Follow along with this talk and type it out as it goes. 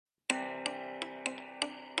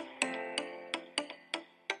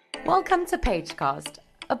Welcome to Pagecast,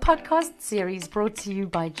 a podcast series brought to you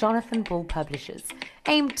by Jonathan Bull Publishers,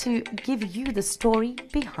 aimed to give you the story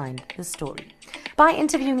behind the story. By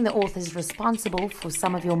interviewing the authors responsible for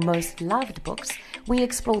some of your most loved books, we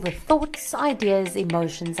explore the thoughts, ideas,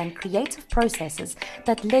 emotions, and creative processes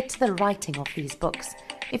that led to the writing of these books.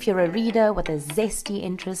 If you're a reader with a zesty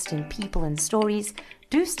interest in people and stories,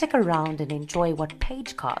 do stick around and enjoy what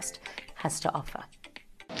Pagecast has to offer.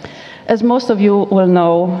 As most of you will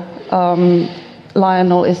know,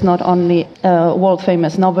 Lionel is not only a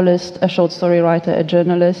world-famous novelist, a short story writer, a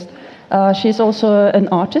journalist. She's also an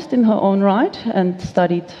artist in her own right and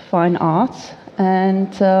studied fine arts. And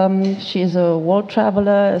she's a world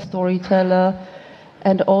traveler, a storyteller,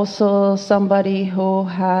 and also somebody who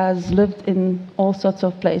has lived in all sorts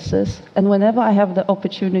of places. And whenever I have the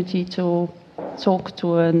opportunity to talk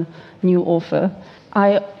to a new author,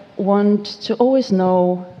 I want to always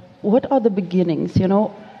know, what are the beginnings? You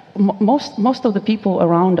know, most of the people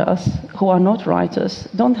around us who are not writers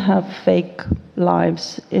don't have fake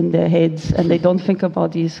lives in their heads, and they don't think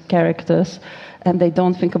about these characters, and they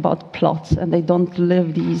don't think about plots, and they don't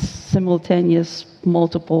live these simultaneous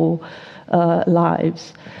multiple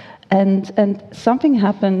lives. And something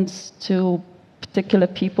happens to particular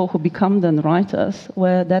people who become then writers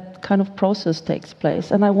where that kind of process takes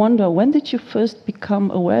place. And I wonder, when did you first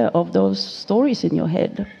become aware of those stories in your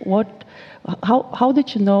head? How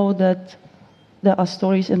did you know that there are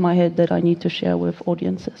stories in my head that I need to share with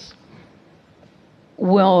audiences?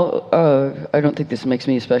 Well, I don't think this makes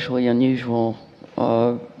me especially unusual.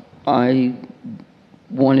 I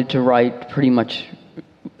wanted to write pretty much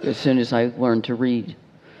as soon as I learned to read.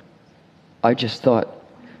 I just thought,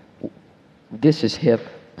 this is hip.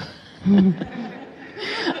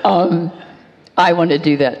 I want to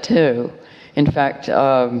do that too. In fact,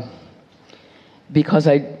 because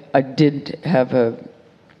I did have a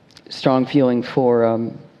strong feeling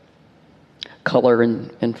for color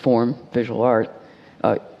and form, visual art,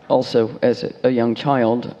 also as a young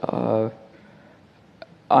child,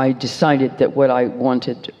 I decided that what I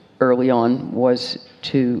wanted early on was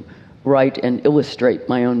to write and illustrate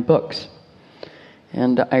my own books.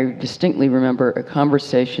 And I distinctly remember a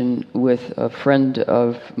conversation with a friend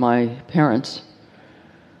of my parents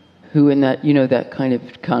who, in that, you know, that kind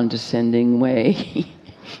of condescending way,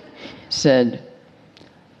 said,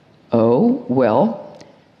 "Oh, well,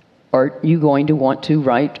 are you going to want to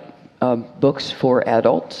write books for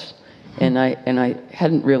adults?" And I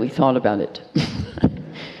hadn't really thought about it.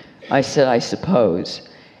 I said, "I suppose."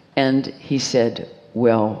 And he said,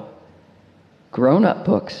 "Well, grown-up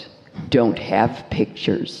books don't have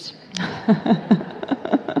pictures."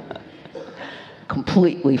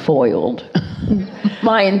 Completely foiled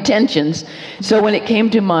my intentions. So when it came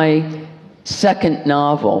to my second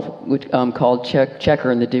novel, which, called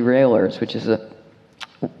Checker and the Derailers, which is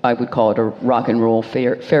I would call it a rock and roll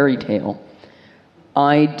fairy tale,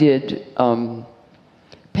 I did pen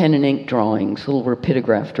and ink drawings, little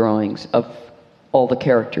rapidograph drawings of all the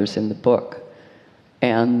characters in the book,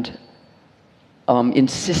 and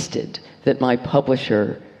insisted that my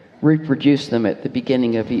publisher reproduce them at the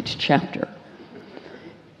beginning of each chapter.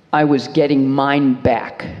 I was getting mine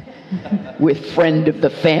back with friend of the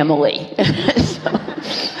family.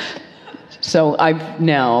 So I've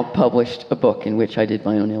now published a book in which I did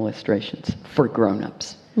my own illustrations for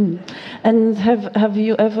grown-ups. And have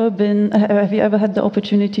you ever had the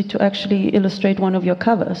opportunity to actually illustrate one of your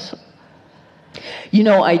covers? You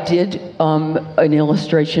know, I did an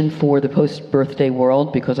illustration for the Post-Birthday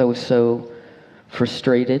World because I was so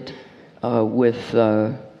frustrated with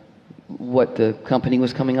what the company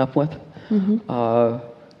was coming up with. Mm-hmm.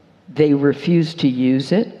 They refused to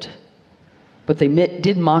use it, but they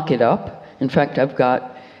did mock it up. In fact, I've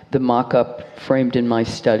got the mock-up framed in my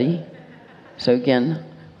study. So again,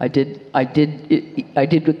 I did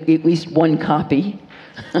at least one copy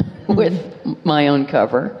with my own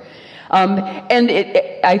cover. And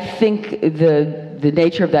I think the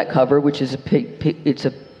nature of that cover, which is it's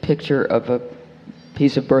a picture of a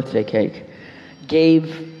piece of birthday cake,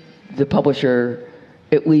 gave the publisher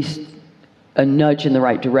at least a nudge in the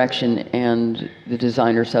right direction, and the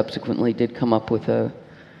designer subsequently did come up with a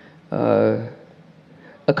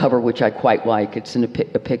cover which I quite like. It's a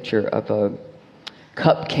picture of a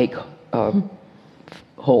cupcake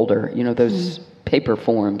holder, you know, those paper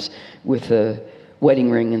forms with a wedding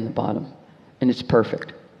ring in the bottom, and it's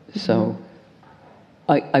perfect. So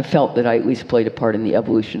I felt that I at least played a part in the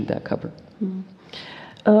evolution of that cover.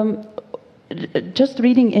 Just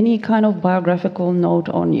reading any kind of biographical note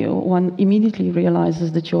on you, one immediately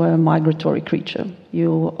realizes that you are a migratory creature.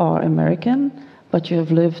 You are American, but you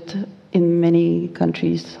have lived in many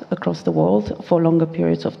countries across the world for longer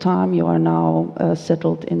periods of time. You are now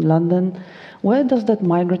settled in London. Where does that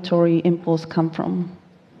migratory impulse come from?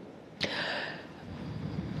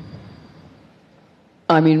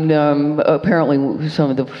 I mean, apparently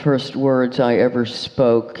some of the first words I ever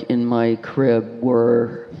spoke in my crib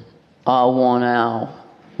were "I want out,"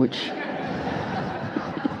 which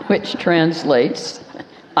translates,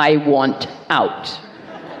 "I want out."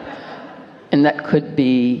 And that could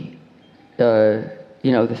be, the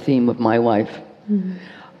theme of my life. Mm-hmm.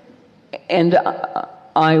 And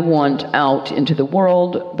I want out into the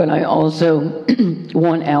world, but I also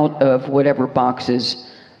want out of whatever boxes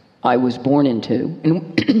I was born into.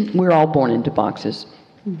 And we're all born into boxes,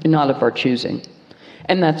 not of our choosing.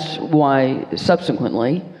 And that's why,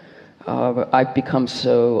 subsequently, I've become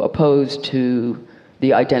so opposed to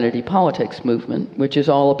the identity politics movement, which is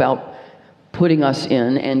all about putting us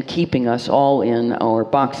in and keeping us all in our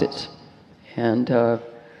boxes. And,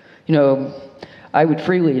 I would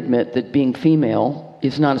freely admit that being female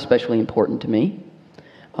is not especially important to me.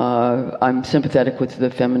 I'm sympathetic with the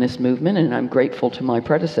feminist movement, and I'm grateful to my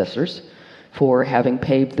predecessors for having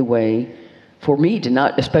paved the way for me to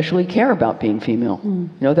not especially care about being female.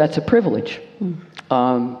 That's a privilege.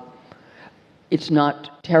 It's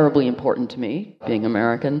not terribly important to me, being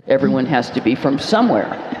American. Everyone has to be from somewhere.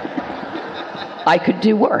 I could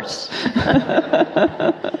do worse.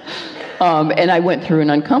 And I went through an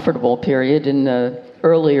uncomfortable period in the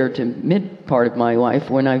earlier to mid part of my life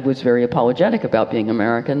when I was very apologetic about being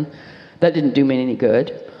American. That didn't do me any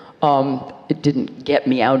good. It didn't get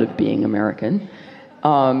me out of being American.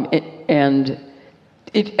 At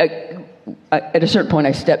a certain point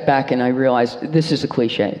I stepped back and I realized this is a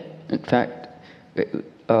cliche. In fact,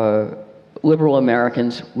 liberal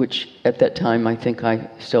Americans, which at that time I think I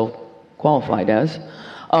still qualified as,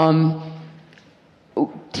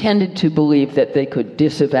 tended to believe that they could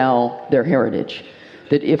disavow their heritage.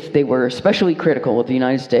 That if they were especially critical of the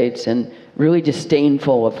United States and really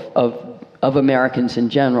disdainful of Americans in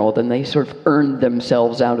general, then they sort of earned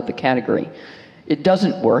themselves out of the category. It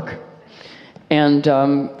doesn't work. And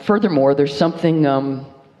furthermore, there's something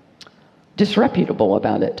disreputable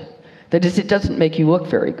about it. That is, it doesn't make you look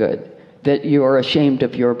very good, that you are ashamed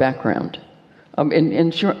of your background.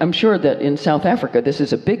 I'm sure that in South Africa, this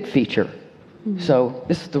is a big feature. Mm-hmm. So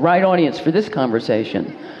this is the right audience for this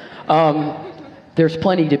conversation. There's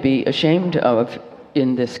plenty to be ashamed of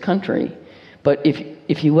in this country, but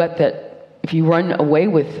if you run away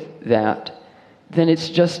with that, then it's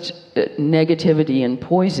just negativity and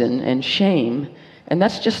poison and shame, and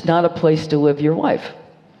that's just not a place to live your life.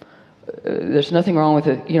 There's nothing wrong with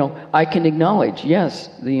it. I can acknowledge, yes,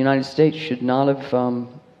 the United States should not have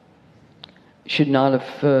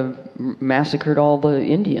massacred all the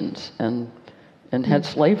Indians and had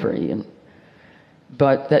slavery,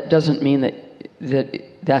 but that doesn't mean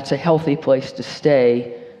that's a healthy place to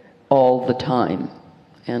stay all the time.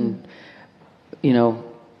 And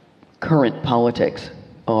current politics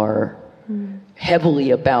are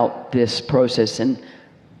heavily about this process and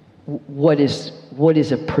what is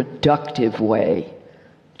a productive way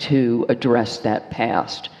to address that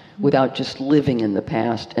past without just living in the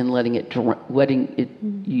past and letting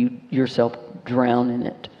yourself drown in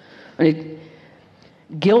it. I mean,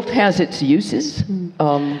 guilt has its uses,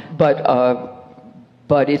 but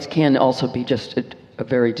it can also be just a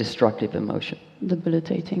very destructive emotion.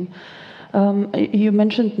 Debilitating. You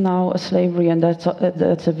mentioned now slavery, and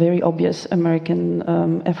that's a very obvious American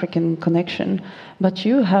African connection. But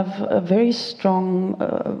you have a very strong,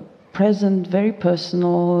 present, very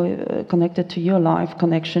personal, connected to your life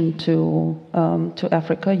connection to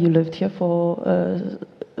Africa. You lived here for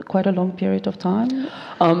quite a long period of time.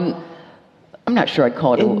 I'm not sure I'd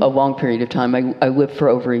call it a long period of time. I lived for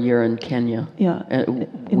over a year in Kenya,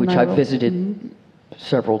 which I visited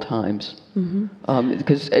several times.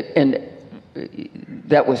 Because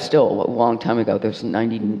that was still a long time ago. That was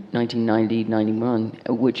 1990, 91,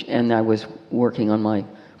 and I was working on my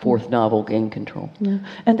fourth novel, Game Control. Yeah.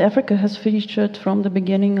 And Africa has featured from the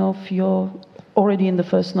beginning of already in the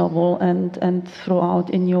first novel and throughout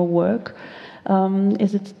in your work.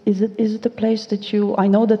 Is it a place that you? I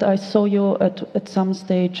know that I saw you at some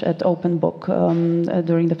stage at Open Book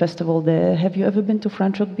during the festival there. Have you ever been to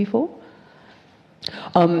Franschhoek before?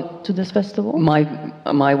 To this festival? My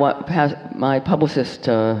publicist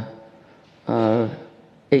 8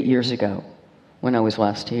 years ago, when I was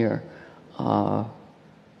last here,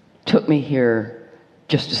 took me here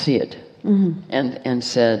just to see it, and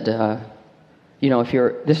said,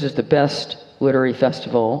 this is the best literary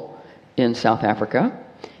festival in South Africa,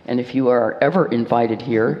 and if you are ever invited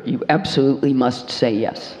here, you absolutely must say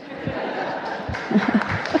yes.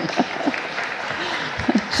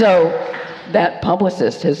 So that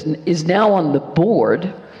publicist is now on the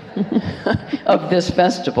board of this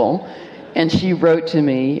festival, and she wrote to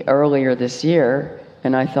me earlier this year,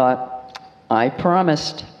 and I thought, I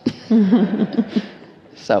promised.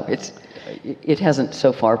 So it hasn't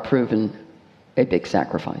so far proven a big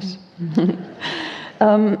sacrifice.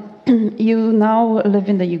 You now live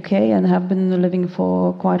in the UK and have been living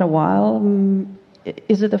for quite a while.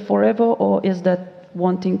 Is it a forever, or is that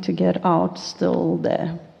wanting to get out still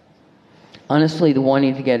there? Honestly, the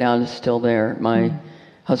wanting to get out is still there. My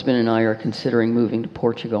husband and I are considering moving to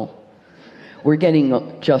Portugal. We're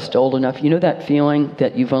getting just old enough. You know that feeling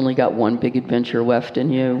that you've only got one big adventure left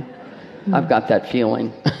in you? I've got that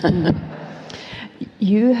feeling.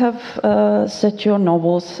 You have set your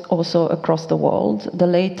novels also across the world. The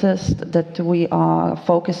latest that we are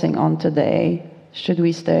focusing on today, Should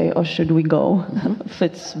We Stay or Should We Go,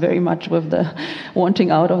 fits very much with the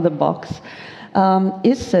wanting out of the box,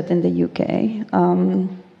 is set in the UK.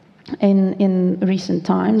 In recent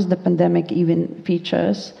times, the pandemic even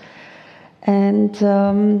features. And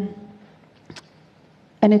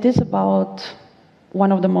it is about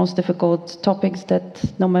one of the most difficult topics that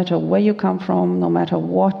no matter where you come from, no matter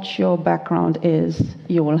what your background is,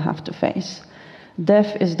 you will have to face.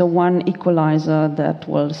 Death is the one equalizer that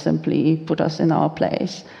will simply put us in our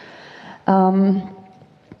place. And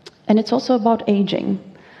it's also about aging.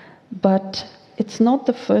 But it's not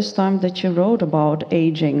the first time that you wrote about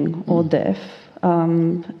aging or death.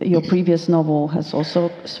 Your previous novel has also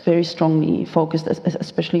very strongly focused,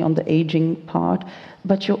 especially on the aging part.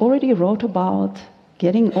 But you already wrote about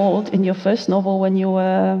getting old in your first novel when you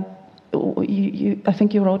were, I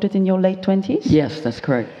think you wrote it in your late 20s? Yes, that's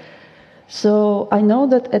correct. So I know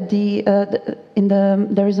that at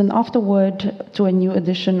there is an afterword to a new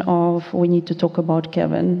edition of We Need to Talk About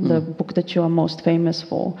Kevin, the book that you are most famous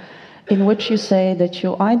for, in which you say that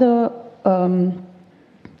you either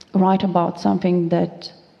write about something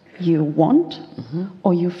that you want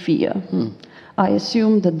or you fear. I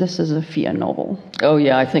assume that this is a fear novel. Oh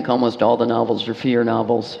yeah, I think almost all the novels are fear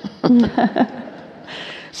novels.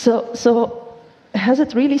 So has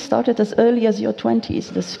it really started as early as your 20s,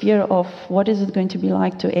 this fear of what is it going to be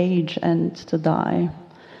like to age and to die,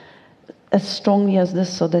 as strongly as this,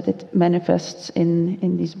 so that it manifests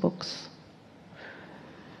in these books?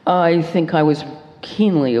 I think I was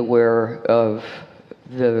keenly aware of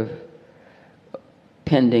the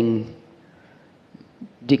pending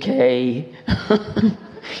decay,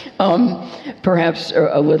 perhaps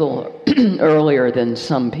a little earlier than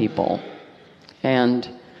some people. And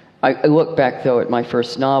I look back, though, at my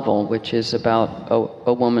first novel, which is about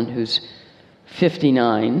a woman who's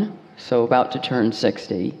 59, so about to turn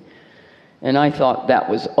 60, and I thought that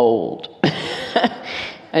was old.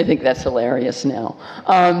 I think that's hilarious now.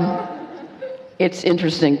 It's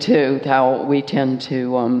interesting, too, how we tend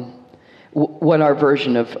to, what our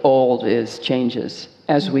version of old is changes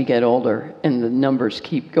as we get older, and the numbers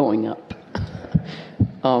keep going up.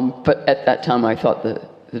 But at that time, I thought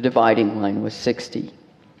the dividing line was 60.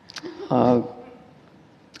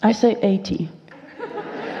 I say 80.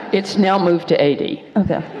 It's now moved to 80.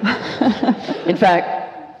 Okay. In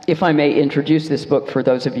fact, if I may introduce this book for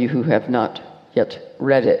those of you who have not yet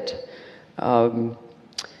read it,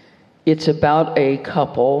 it's about a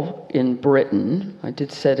couple in Britain. I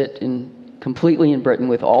did set it completely in Britain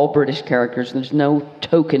with all British characters. There's no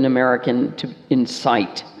token American in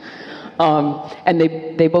sight. And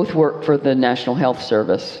they both work for the National Health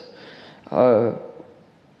Service.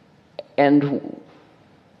 And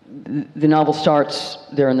the novel starts,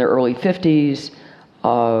 they're in their early 50s.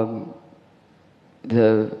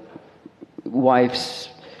 The wife's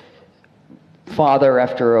father,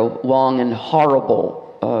 after a long and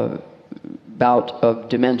horrible bout of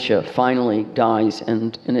dementia, finally dies,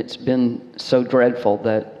 and it's been so dreadful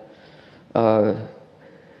that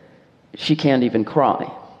she can't even cry,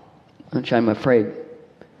 which I'm afraid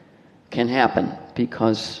can happen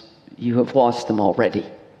because you have lost them already,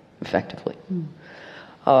 effectively.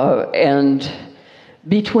 And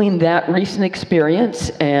between that recent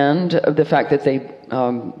experience and the fact that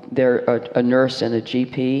they're a nurse and a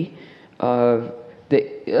GP,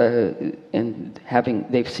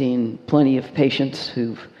 they've seen plenty of patients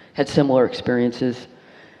who've had similar experiences,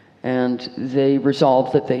 and they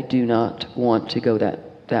resolve that they do not want to go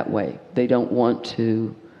that way. They don't want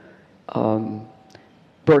to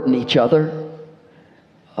burden each other,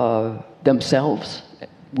 themselves,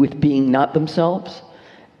 with being not themselves.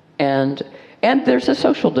 And there's a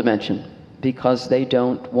social dimension, because they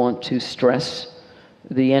don't want to stress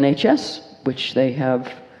the NHS, which they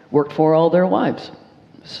have worked for all their lives.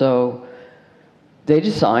 So they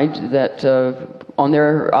decide that on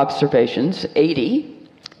their observations, 80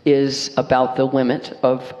 is about the limit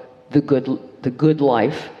of the good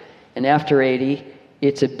life, and after 80,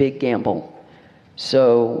 it's a big gamble.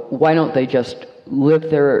 So why don't they just live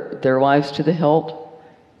their lives to the hilt,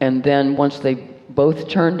 and then once they both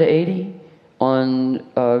turn to 80 on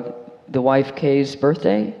the wife Kay's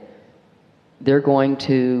birthday, they're going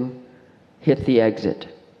to hit the exit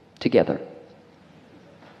together.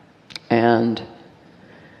 And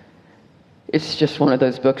it's just one of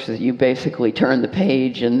those books that you basically turn the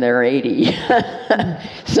page and they're 80.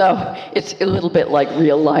 So it's a little bit like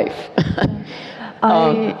real life.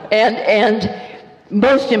 And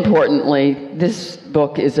most importantly, this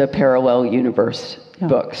book is a parallel universe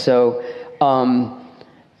book. So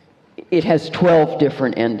it has 12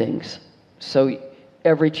 different endings. So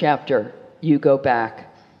every chapter you go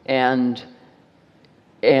back and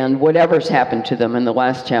whatever's happened to them in the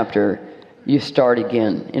last chapter, you start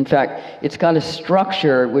again. In fact, it's got a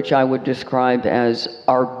structure which I would describe as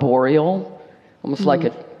arboreal, almost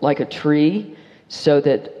like a tree, so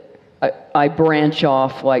that I branch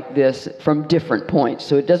off like this from different points.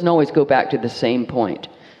 So it doesn't always go back to the same point.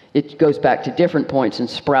 It goes back to different points and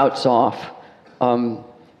sprouts off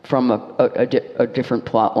from a different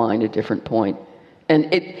plot line, a different point. And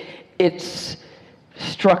it's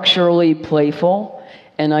structurally playful,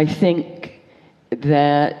 and I think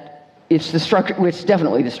that it's the structure. It's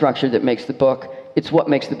definitely the structure that makes the book. It's what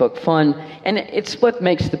makes the book fun, and it's what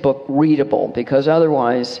makes the book readable. Because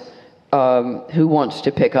otherwise, who wants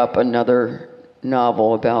to pick up another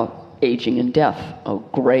novel about aging and death? Oh,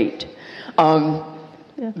 great!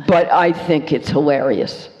 But I think it's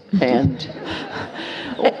hilarious and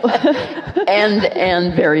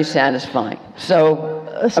and very satisfying.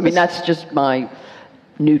 So, I mean, that's just my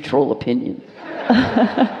neutral opinion.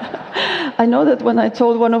 I know that when I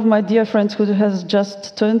told one of my dear friends who has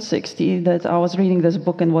just turned 60 that I was reading this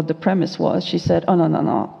book and what the premise was, she said, "Oh,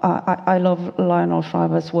 no. I love Lionel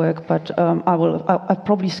Shriver's work, but I'll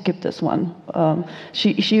probably skip this one."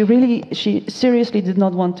 She seriously did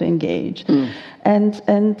not want to engage. And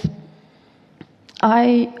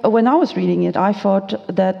when I was reading it, I thought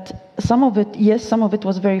that some of it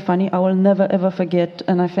was very funny. I will never ever forget,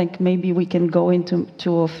 and I think maybe we can go into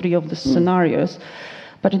 2 or 3 of the scenarios.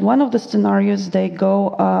 But in one of the scenarios, they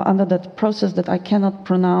go under that process that I cannot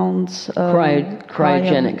pronounce.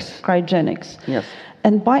 Cryogenics. Cryogenics. Yes.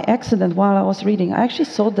 And by accident, while I was reading, I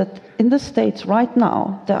actually saw that in the States right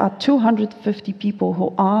now, there are 250 people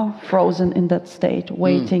who are frozen in that state,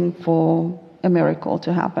 waiting for a miracle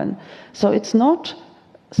to happen. So it's not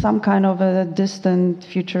some kind of a distant,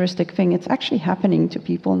 futuristic thing. It's actually happening to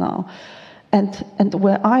people now. And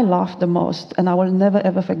where I laugh the most, and I will never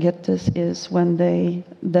ever forget this, is when they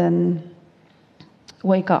then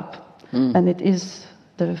wake up, and it is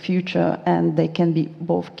the future, and they can be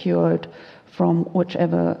both cured from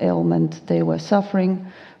whichever ailment they were suffering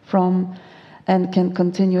from, and can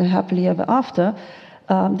continue happily ever after.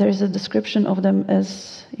 There is a description of them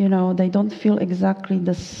as, they don't feel exactly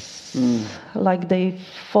like they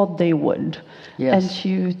thought they would. Yes. And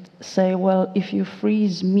you say, well, if you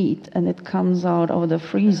freeze meat and it comes out of the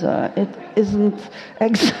freezer, it isn't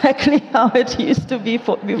exactly how it used to be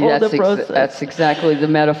before the process. That's exactly the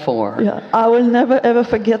metaphor. Yeah, I will never ever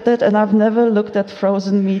forget that, and I've never looked at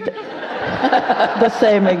frozen meat the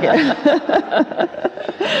same again.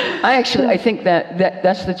 I think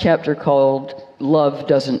that's the chapter called "Love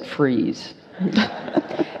Doesn't Freeze,"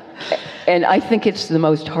 and I think it's the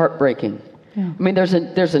most heartbreaking. Yeah. I mean,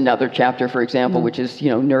 there's another chapter, for example, which is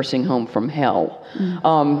nursing home from hell.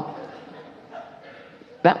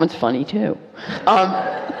 That one's funny too.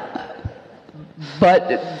 But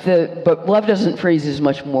Love Doesn't Freeze is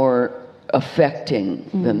much more affecting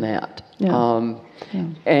than that. Yeah.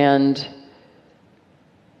 And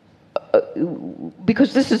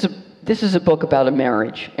because this is a book about a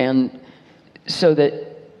marriage, and so that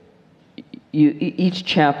each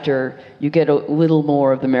chapter you get a little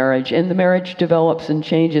more of the marriage, and the marriage develops and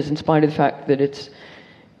changes in spite of the fact that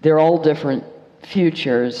they're all different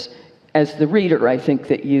futures. As the reader, I think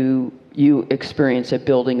that you experience a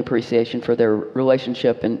building appreciation for their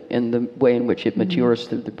relationship and the way in which it matures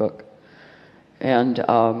through the book. And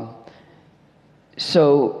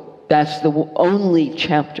so that's the only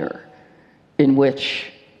chapter in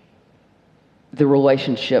which the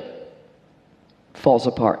relationship falls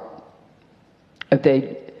apart.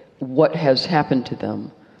 What has happened to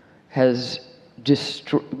them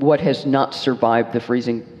what has not survived the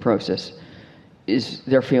freezing process is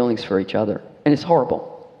their feelings for each other. And it's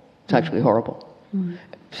horrible. It's actually horrible.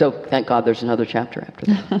 So thank God there's another chapter after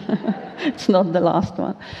that. It's not the last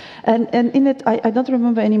one. And in it, I don't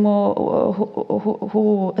remember anymore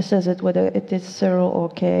who says it, whether it is Cyril or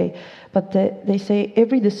Kay, but they say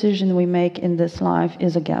every decision we make in this life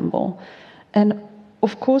is a gamble. And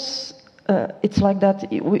of course, it's like that.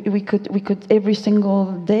 We could every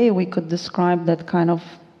single day we could describe that kind of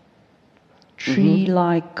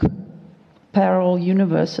tree-like parallel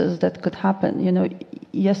universes that could happen. You know,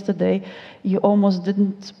 yesterday you almost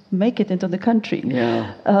didn't make it into the country.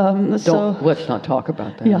 Yeah. Let's not talk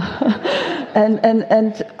about that. Yeah.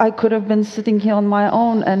 and I could have been sitting here on my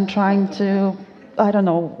own and trying to, I don't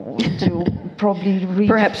know, to probably read.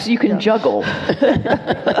 Perhaps you can juggle.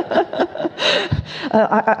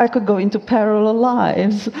 I could go into parallel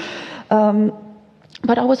lives.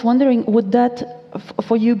 But I was wondering, would that,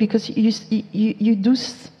 for you, because you do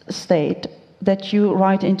state that you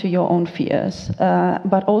write into your own fears,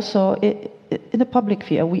 but also in a public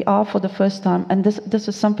fear. We are for the first time, and this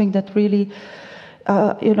is something that really,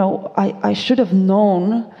 I should have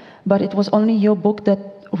known, but it was only your book that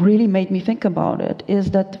really made me think about it,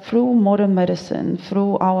 is that through modern medicine,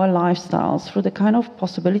 through our lifestyles, through the kind of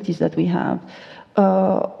possibilities that we have,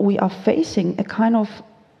 we are facing a kind of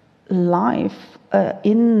life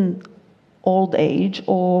in old age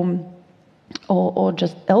or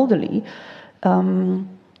just elderly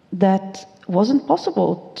that wasn't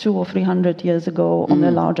possible 200 or 300 years ago on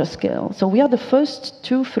a larger scale. So we are the first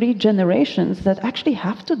 2-3 generations that actually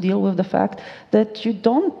have to deal with the fact that you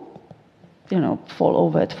don't, fall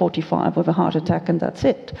over at 45 with a heart attack and that's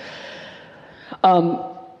it.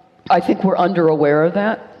 I think we're under-aware of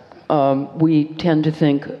that. We tend to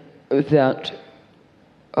think that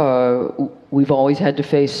we've always had to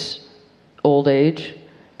face old age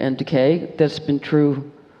and decay. That's been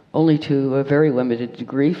true only to a very limited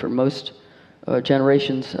degree for most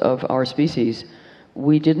generations of our species.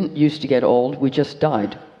 We didn't used to get old, we just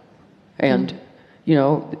died. And,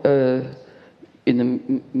 in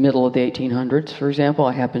the middle of the 1800s, for example,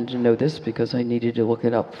 I happen to know this because I needed to look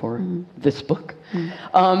it up for this book.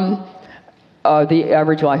 The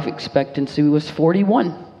average life expectancy was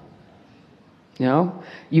 41.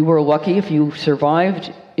 You were lucky if you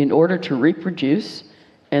survived in order to reproduce,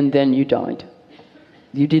 and then you died.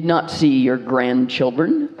 You did not see your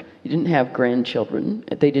grandchildren. You didn't have grandchildren.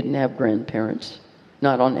 They didn't have grandparents,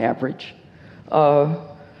 not on average. A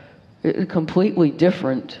completely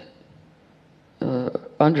different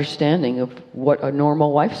understanding of what a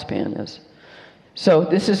normal lifespan is. So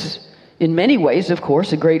this is, in many ways, of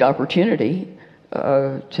course, a great opportunity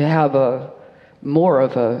to have more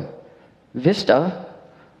of a vista,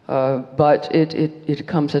 but it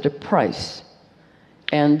comes at a price.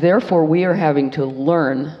 And therefore, we are having to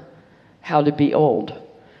learn how to be old.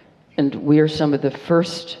 And we are some of the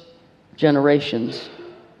first generations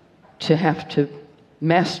to have to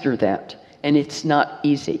master that. And it's not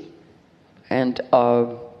easy. And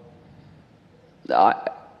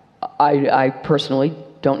I personally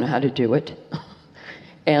don't know how to do it.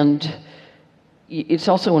 And it's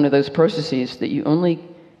also one of those processes that you only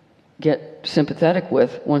get sympathetic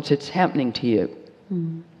with once it's happening to you,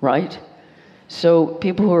 right? So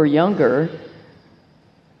people who are younger,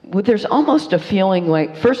 there's almost a feeling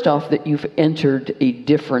like, first off, that you've entered a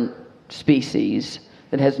different species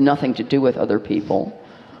that has nothing to do with other people.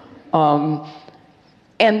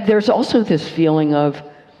 And there's also this feeling of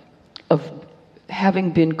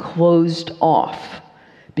having been closed off,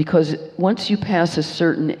 because once you pass a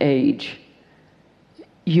certain age,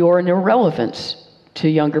 you're an irrelevance to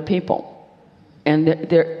younger people. And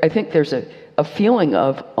I think there's a feeling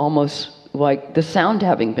of almost like the sound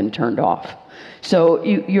having been turned off. So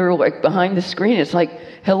you're like behind the screen, it's like,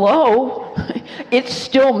 hello, it's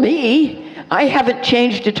still me. I haven't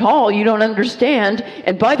changed at all. You don't understand.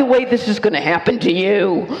 And by the way, this is going to happen to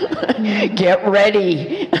you. Get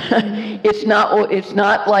ready. It's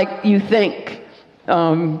not like you think.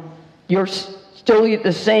 You're still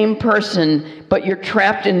the same person, but you're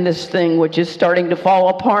trapped in this thing which is starting to fall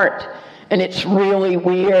apart. And it's really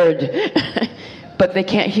weird. But they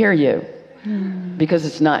can't hear you because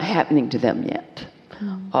it's not happening to them yet.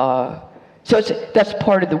 So that's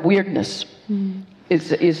part of the weirdness.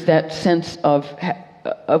 Is that sense of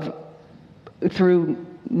through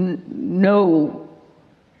no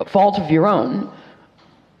fault of your own,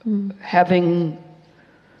 having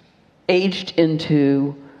aged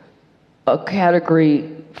into a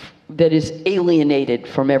category that is alienated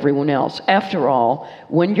from everyone else. After all,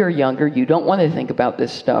 when you're younger, you don't want to think about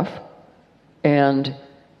this stuff. And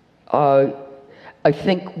I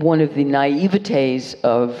think one of the naivetes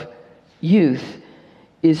of youth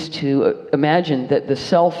is to imagine that the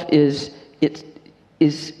self is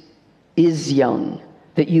is young,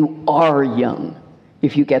 that you are young,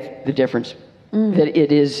 if you get the difference, that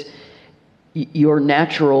it is your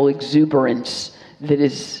natural exuberance that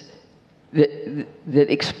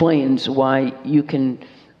explains why you can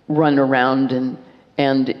run around,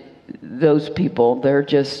 and those people, they're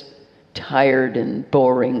just tired and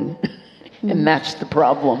boring, and that's the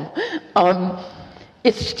problem.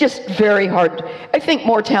 It's just very hard. I think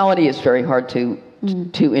mortality is very hard to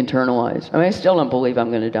internalize. I mean, I still don't believe I'm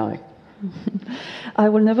going to die. I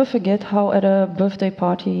will never forget how at a birthday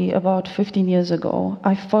party about 15 years ago,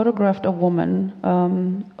 I photographed a woman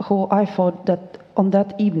who I thought that on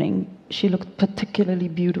that evening, she looked particularly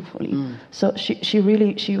beautifully. So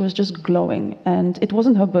she was just glowing. And it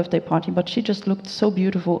wasn't her birthday party, but she just looked so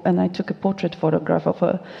beautiful. And I took a portrait photograph of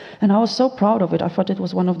her. And I was so proud of it. I thought it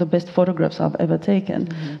was one of the best photographs I've ever taken.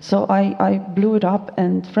 So I blew it up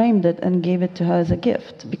and framed it and gave it to her as a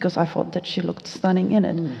gift because I thought that she looked stunning in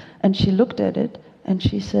it. And she looked at it and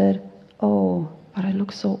she said, "Oh, but I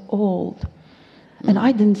look so old." And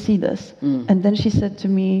I didn't see this. And then she said to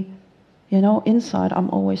me, "You know, inside I'm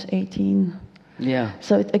always 18." Yeah.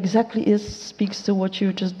 So it exactly speaks to what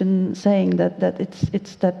you've just been saying, that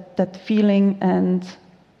it's that feeling and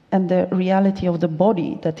the reality of the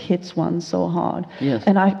body that hits one so hard. Yes.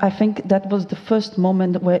 And I think that was the first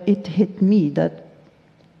moment where it hit me that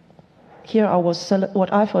here I was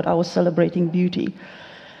what I thought I was celebrating beauty.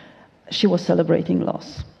 She was celebrating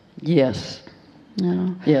loss. Yes. Yeah.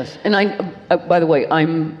 Yes. And by the way,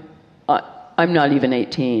 I'm not even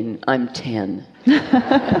 18. I'm 10.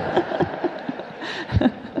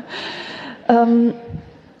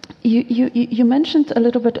 You mentioned a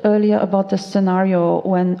little bit earlier about the scenario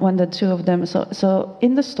when the two of them. So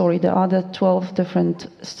in the story there are the 12 different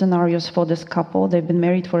scenarios for this couple. They've been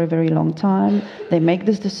married for a very long time. They make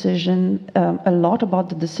this decision. A lot about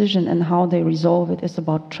the decision and how they resolve it is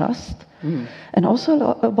about trust, and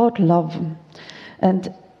also about love.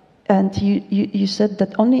 And you said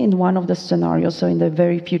that only in one of the scenarios, so in the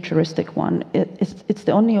very futuristic one, it's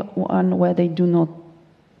the only one where they do not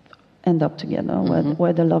end up together,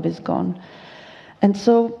 where the love is gone. And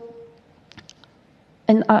so,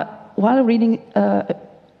 while reading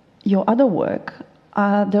your other work,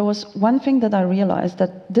 there was one thing that I realized,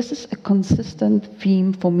 that this is a consistent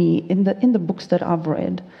theme for me in the books that I've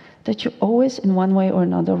read, that you always, in one way or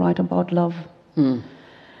another, write about love.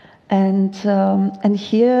 And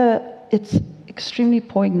here it's extremely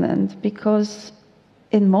poignant because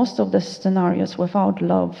in most of the scenarios without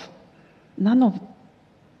love, none of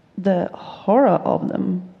the horror of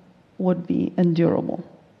them would be endurable.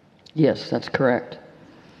 Yes, that's correct.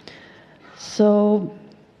 So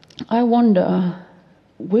I wonder,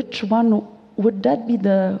 which one would that be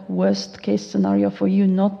the worst case scenario for you,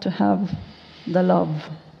 not to have the love?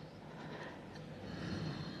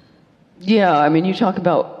 Yeah, I mean, you talk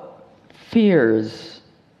about fears.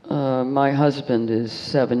 My husband is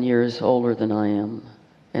 7 years older than I am,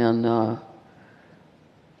 and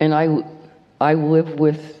I live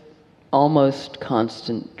with almost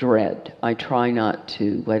constant dread. I try not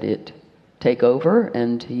to let it take over,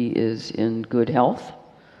 and he is in good health,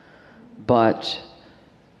 but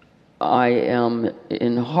I am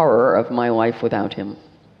in horror of my life without him,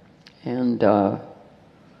 and I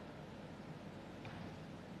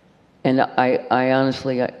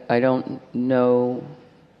honestly, I don't know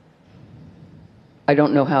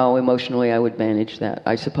how emotionally I would manage that.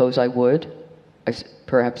 I suppose I would.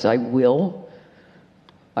 Perhaps I will.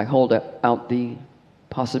 I hold out the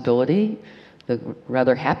possibility, the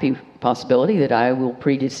rather happy possibility, that I will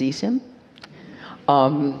predecease him.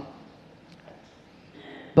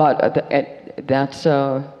 But that's...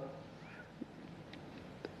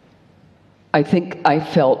 I think I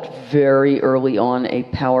felt very early on a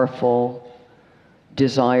powerful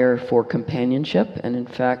desire for companionship, and in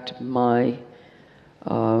fact, my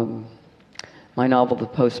novel, The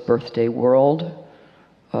Post-Birthday World,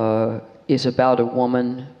 is about a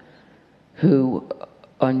woman who,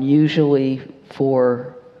 unusually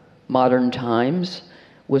for modern times,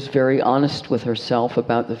 was very honest with herself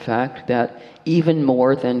about the fact that even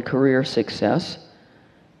more than career success,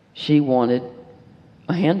 she wanted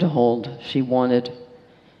a hand to hold. She wanted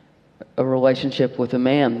a relationship with a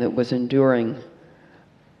man that was enduring.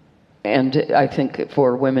 And I think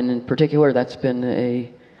for women in particular, that's been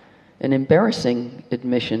an embarrassing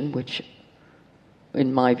admission, which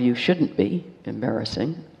in my view shouldn't be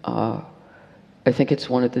embarrassing. I think it's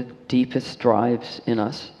one of the deepest drives in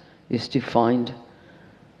us, is to find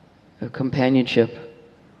a companionship.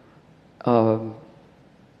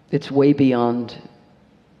 It's way beyond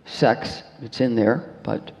sex. It's in there,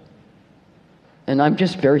 and I'm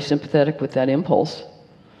just very sympathetic with that impulse.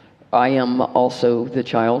 I am also the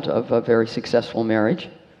child of a very successful marriage.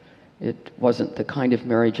 It wasn't the kind of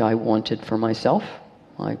marriage I wanted for myself.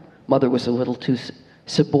 My mother was a little too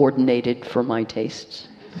subordinated for my tastes.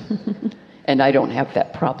 And I don't have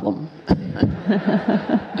that problem.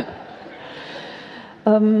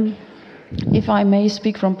 If I may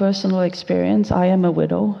speak from personal experience, I am a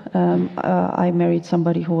widow. I married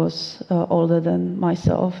somebody who was older than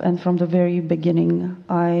myself, and from the very beginning,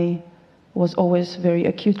 I was always very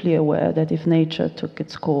acutely aware that if nature took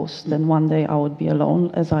its course, then one day I would be alone,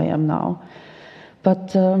 as I am now.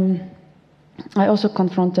 But I also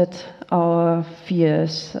confronted our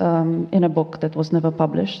fears in a book that was never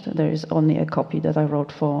published. There is only a copy that I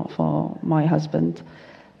wrote for my husband,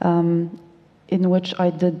 in which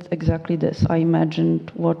I did exactly this. I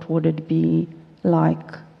imagined what would it be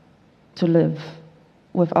like to live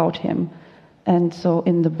without him. And so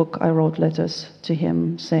in the book I wrote letters to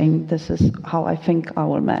him saying, this is how I think I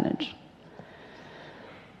will manage.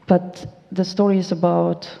 But the story is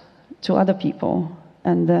about two other people,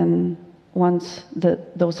 and then once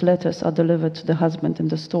those letters are delivered to the husband in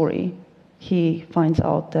the story, he finds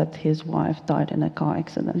out that his wife died in a car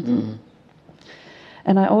accident. Mm.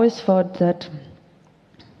 And I always thought that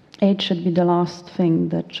age should be the last thing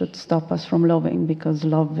that should stop us from loving, because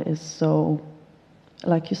love is so,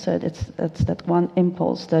 like you said, it's that one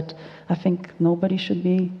impulse that I think nobody should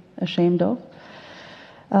be ashamed of.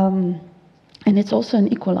 And it's also an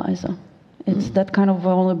equalizer. It's that kind of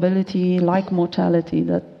vulnerability, like mortality,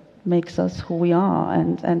 that makes us who we are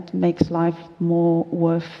and makes life more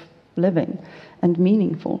worth living and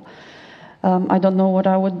meaningful. I don't know what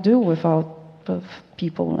I would do without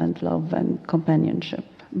people and love and companionship.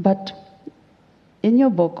 But in your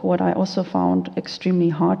book, what I also found extremely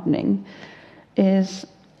heartening is,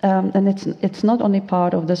 and it's not only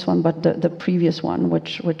part of this one, but the previous one,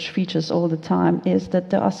 which features all the time, is that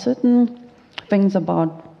there are certain things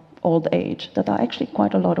about old age that are actually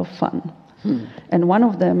quite a lot of fun. And one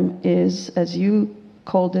of them is, as you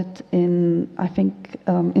called it in, I think,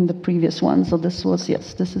 in the previous one, so this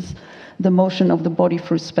is the motion of the body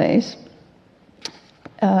through space.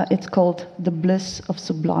 It's called The Bliss of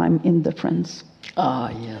Sublime Indifference.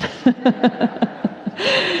 Ah, yes.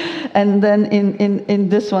 And then in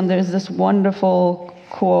this one, there's this wonderful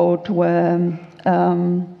quote where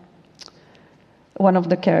one of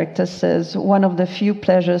the characters says, one of the few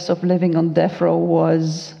pleasures of living on death row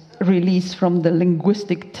was release from the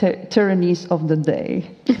linguistic tyrannies of the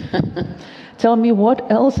day. Tell me,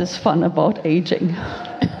 what else is fun about aging?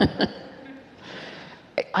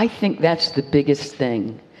 I think that's the biggest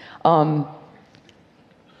thing.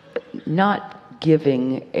 Not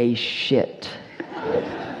giving a shit.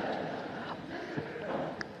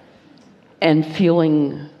 And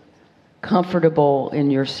feeling comfortable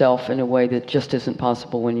in yourself in a way that just isn't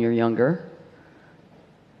possible when you're younger.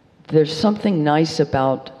 There's something nice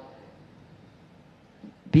about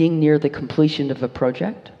being near the completion of a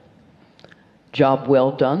project. Job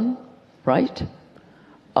well done, right?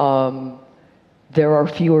 There are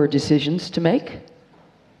fewer decisions to make.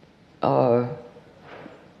 And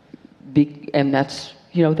that's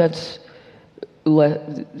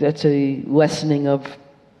a lessening of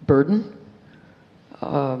burden.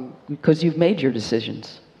 Because you've made your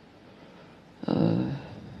decisions.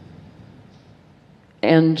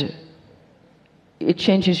 And it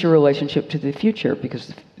changes your relationship to the future,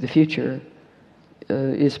 because the future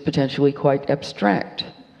is potentially quite abstract.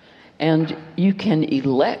 And you can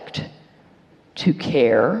elect to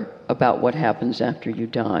care about what happens after you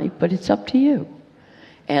die, but it's up to you.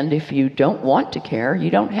 And if you don't want to care, you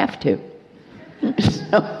don't have to.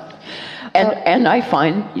 And I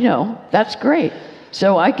find, that's great.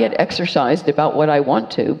 So I get exercised about what I want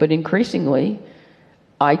to, but increasingly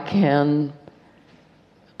I can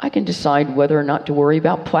decide whether or not to worry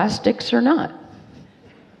about plastics or not.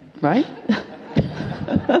 Right?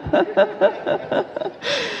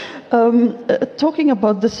 Talking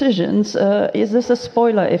about decisions, is this a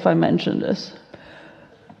spoiler if I mention this?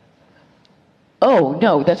 Oh,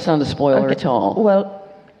 no, that's not a spoiler at all. Well,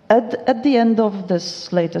 at the end of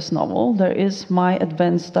this latest novel, there is my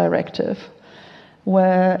advance directive,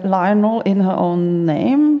 where Lionel, in her own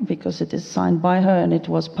name, because it is signed by her and it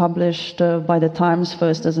was published by the Times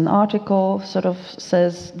first as an article, sort of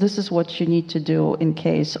says, this is what you need to do in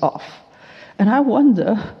case of. And I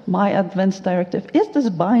wonder, my advance directive, is this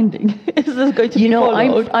binding? Is this going to be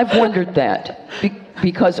followed? I've wondered that,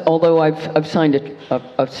 because although I've signed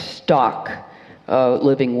a stock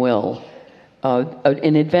living will,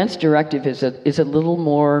 an advance directive is a little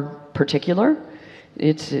more particular.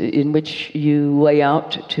 It's in which you lay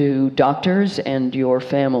out to doctors and your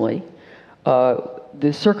family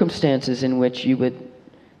the circumstances in which you would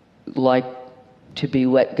like to be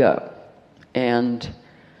let go. And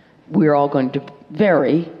we're all going to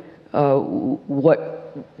vary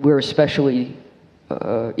what we're especially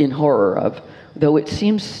in horror of, though it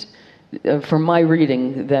seems, from my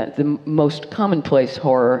reading, that the most commonplace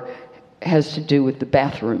horror has to do with the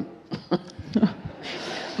bathroom.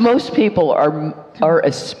 Most people are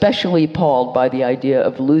especially appalled by the idea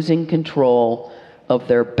of losing control of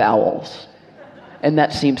their bowels. And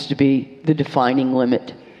that seems to be the defining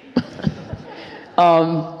limit.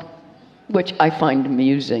 Which I find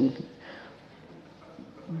amusing.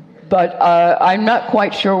 But I'm not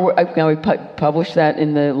quite sure. Now, we published that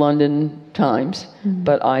in the London Times,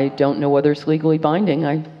 but I don't know whether it's legally binding.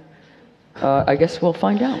 I guess we'll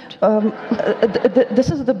find out. This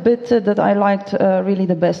is the bit that I liked really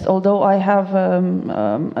the best, although I have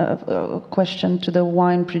a question to the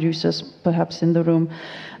wine producers perhaps in the room.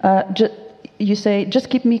 You say, just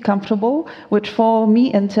keep me comfortable, which for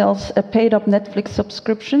me entails a paid-up Netflix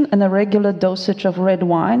subscription and a regular dosage of red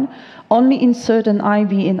wine. Only insert an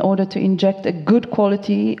IV in order to inject a good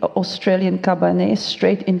quality Australian Cabernet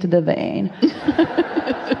straight into the vein.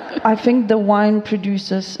 I think the wine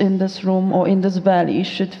producers in this room or in this valley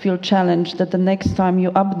should feel challenged that the next time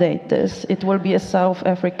you update this, it will be a South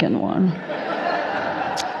African one.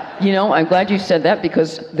 You know, I'm glad you said that,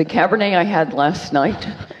 because the Cabernet I had last night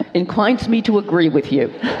inclines me to agree with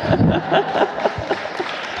you.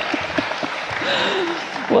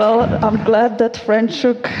 Well, I'm glad that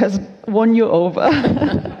Franschhoek has won you over.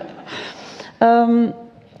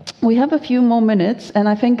 We have a few more minutes, and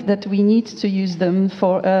I think that we need to use them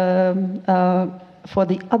for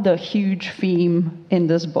the other huge theme in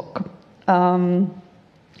this book.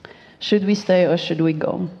 Should we stay or should we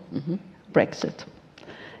go? Mm-hmm. Brexit.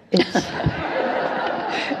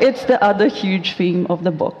 It's the other huge theme of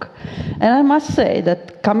the book. And I must say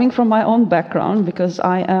that coming from my own background, because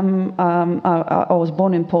I was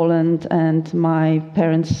born in Poland and my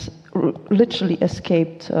parents literally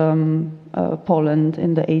escaped Poland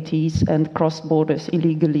in the 80s and crossed borders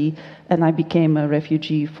illegally, and I became a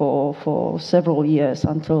refugee for several years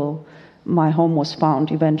until my home was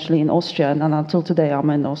found eventually in Austria, and until today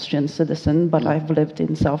I'm an Austrian citizen, but I've lived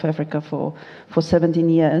in South Africa for 17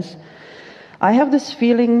 years. I have this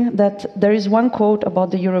feeling that there is one quote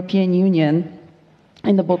about the European Union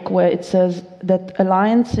in the book where it says that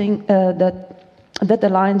that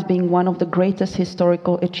alliance being one of the greatest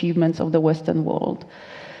historical achievements of the Western world.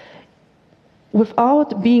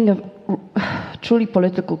 Without being a truly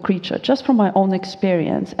political creature, just from my own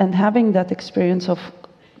experience and having that experience of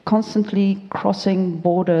constantly crossing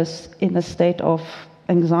borders in a state of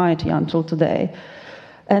anxiety until today,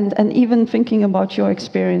 and even thinking about your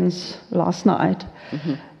experience last night,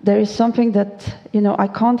 mm-hmm. There is something that, I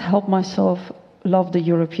can't help myself love the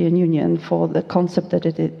European Union for the concept that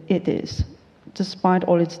it is, despite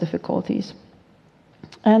all its difficulties.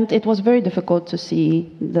 And it was very difficult to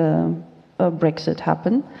see the Brexit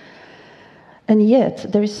happen. And yet,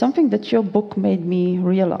 there is something that your book made me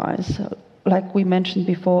realize, like we mentioned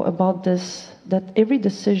before, about this, that every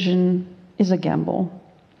decision is a gamble.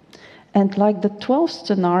 And like the 12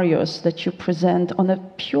 scenarios that you present on a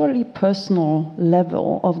purely personal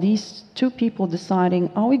level of these two people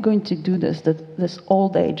deciding, are we going to do this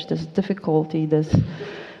old age, this difficulty, this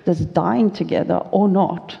dying together or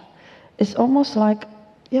not, it's almost like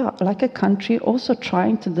a country also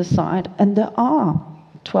trying to decide, and there are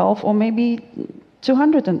 12 or maybe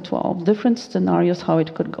 212 different scenarios how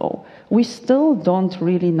it could go. We still don't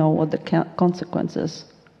really know what the consequences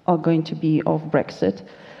are going to be of Brexit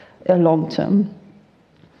long term.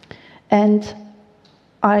 And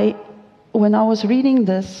when I was reading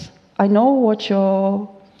this, I know what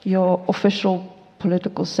your official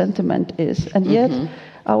political sentiment is, and yet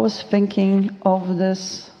I was thinking of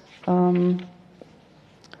this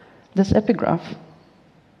epigraph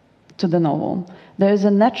to the novel. There is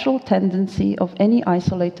a natural tendency of any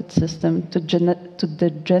isolated system to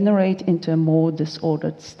degenerate into a more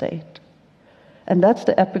disordered state. And that's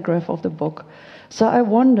the epigraph of the book. So I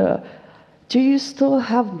wonder, do you still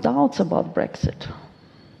have doubts about Brexit?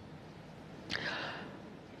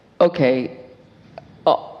 Okay,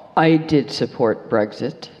 I did support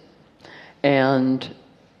Brexit, and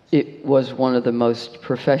it was one of the most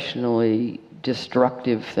professionally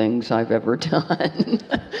destructive things I've ever done.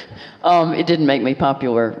 It didn't make me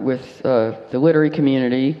popular with the literary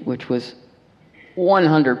community, which was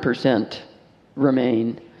 100%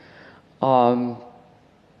 Remain.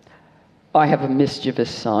 I have a mischievous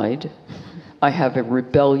side. I have a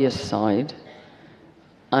rebellious side.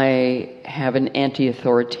 I have an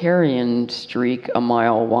anti-authoritarian streak a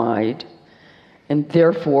mile wide. and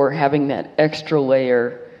therefore having that extra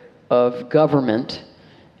layer of government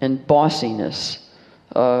and bossiness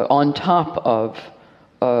on top of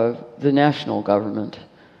the national government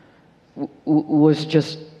was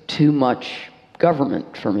just too much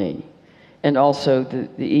government for me. And also,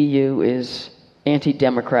 the EU is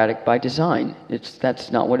anti-democratic by design.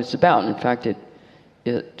 That's not what it's about. In fact, it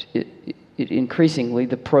increasingly,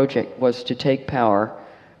 the project was to take power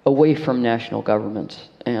away from national governments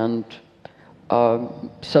and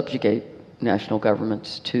subjugate national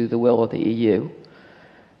governments to the will of the EU.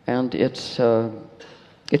 And it's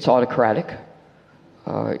autocratic.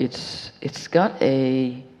 It's got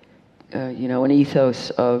an ethos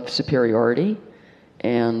of superiority,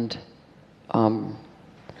 and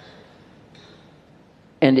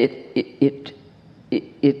it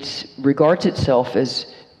regards itself as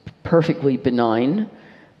perfectly benign,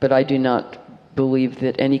 but I do not believe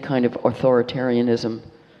that any kind of authoritarianism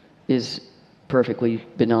is perfectly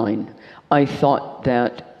benign. I thought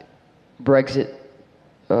that Brexit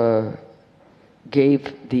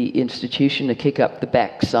gave the institution a kick up the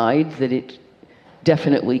backside that it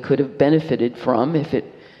definitely could have benefited from if it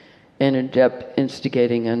ended up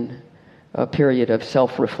instigating a period of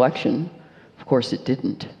self-reflection. Of course, it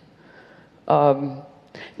didn't.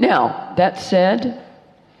 Now, that said,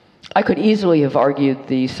 I could easily have argued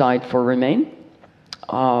the side for Remain.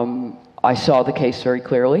 I saw the case very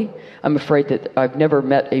clearly. I'm afraid that I've never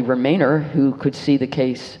met a Remainer who could see the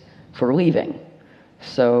case for leaving.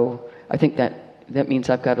 So I think that means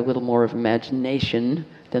I've got a little more of imagination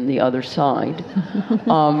than the other side.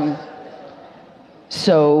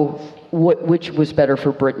 So which was better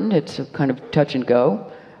for Britain? It's a kind of touch and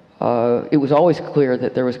go. It was always clear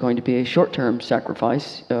that there was going to be a short-term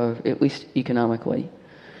sacrifice, at least economically.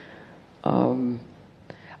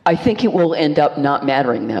 I think it will end up not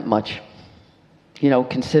mattering that much,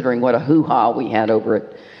 considering what a hoo-ha we had over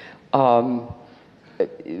it.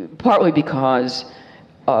 Partly because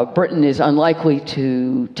Britain is unlikely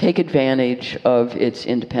to take advantage of its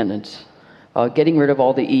independence. Getting rid of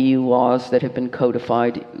all the EU laws that have been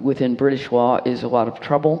codified within British law is a lot of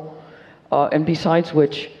trouble. And besides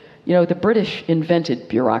which, the British invented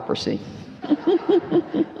bureaucracy.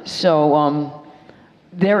 So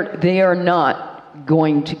they are not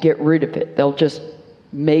going to get rid of it. They'll just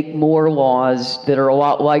make more laws that are a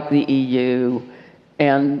lot like the EU,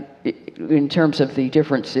 and in terms of the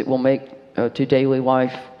difference it will make to daily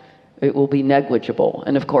life, it will be negligible.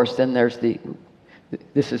 And of course, then there's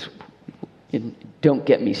this is don't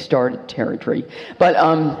get me started territory, but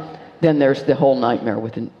then there's the whole nightmare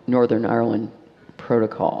with the Northern Ireland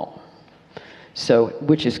Protocol,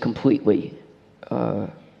 which is completely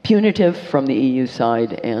punitive from the EU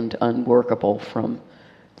side and unworkable from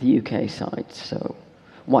the UK side. So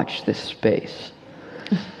watch this space.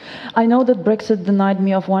 I know that Brexit denied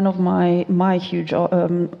me of one of my huge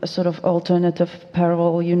sort of alternative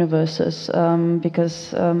parallel universes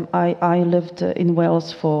because I lived in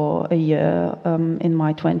Wales for a year in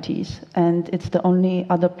my 20s, and it's the only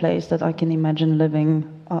other place that I can imagine living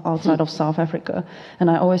outside of South Africa. And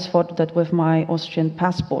I always thought that with my Austrian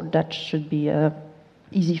passport, that should be a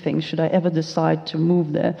easy thing. Should I ever decide to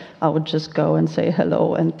move there, I would just go and say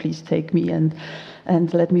hello and please take me and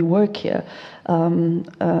let me work here.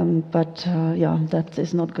 But that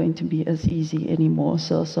is not going to be as easy anymore.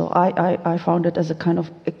 So I found it as a kind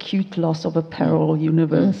of acute loss of a parallel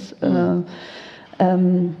universe. But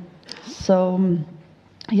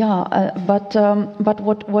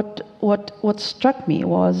what struck me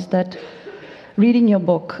was that reading your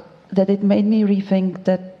book, that it made me rethink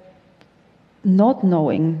that not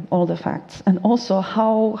knowing all the facts, and also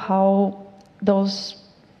how those,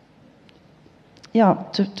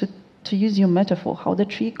 to use your metaphor, how the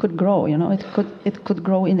tree could grow. It could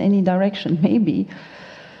grow in any direction. Maybe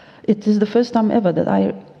it is the first time ever that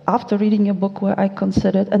after reading your book, where I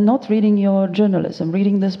considered, and not reading your journalism,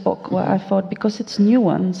 reading this book, where I thought, because it's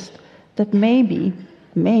nuanced, that maybe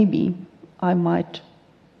I might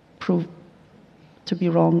prove to be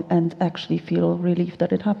wrong and actually feel relief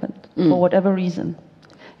that it happened for whatever reason.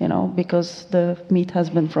 Because the meat has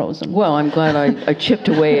been frozen. Well, I'm glad I chipped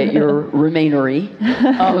away at your remainery.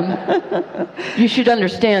 You should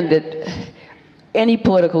understand that any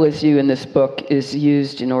political issue in this book is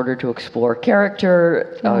used in order to explore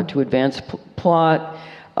character, to advance plot.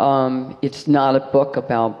 It's not a book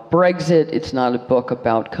about Brexit. It's not a book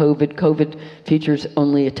about COVID. COVID features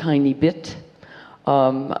only a tiny bit,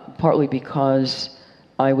 partly because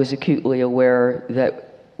I was acutely aware that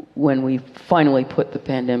when we finally put the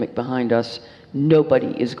pandemic behind us,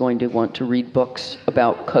 nobody is going to want to read books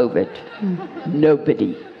about COVID.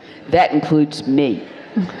 Nobody. That includes me.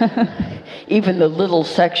 Even the little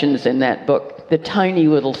sections in that book, the tiny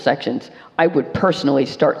little sections, I would personally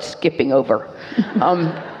start skipping over.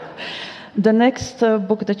 The next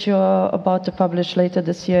book that you're about to publish later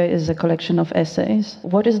this year is a collection of essays.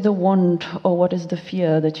 What is the want or what is the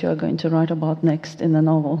fear that you are going to write about next in the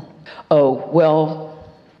novel? Oh, well,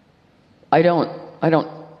 I don't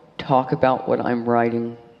talk about what I'm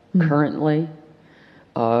writing currently.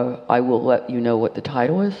 I will let you know what the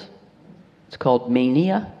title is. It's called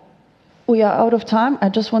Mania. We are out of time. I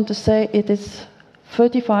just want to say it is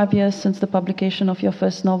 35 years since the publication of your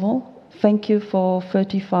first novel. Thank you for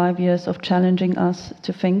 35 years of challenging us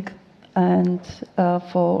to think and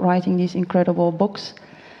for writing these incredible books.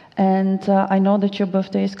 And I know that your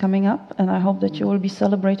birthday is coming up, and I hope that you will be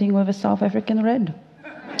celebrating with a South African red.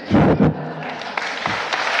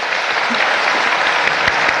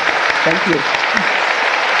 Thank you.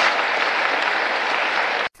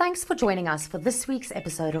 Thanks for joining us for this week's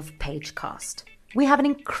episode of Pagecast. We have an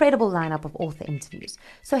incredible lineup of author interviews,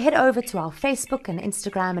 so head over to our Facebook and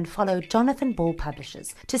Instagram and follow Jonathan Ball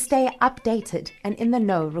Publishers to stay updated and in the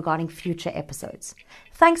know regarding future episodes.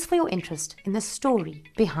 Thanks for your interest in the story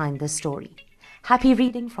behind the story. Happy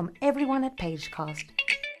reading from everyone at Pagecast.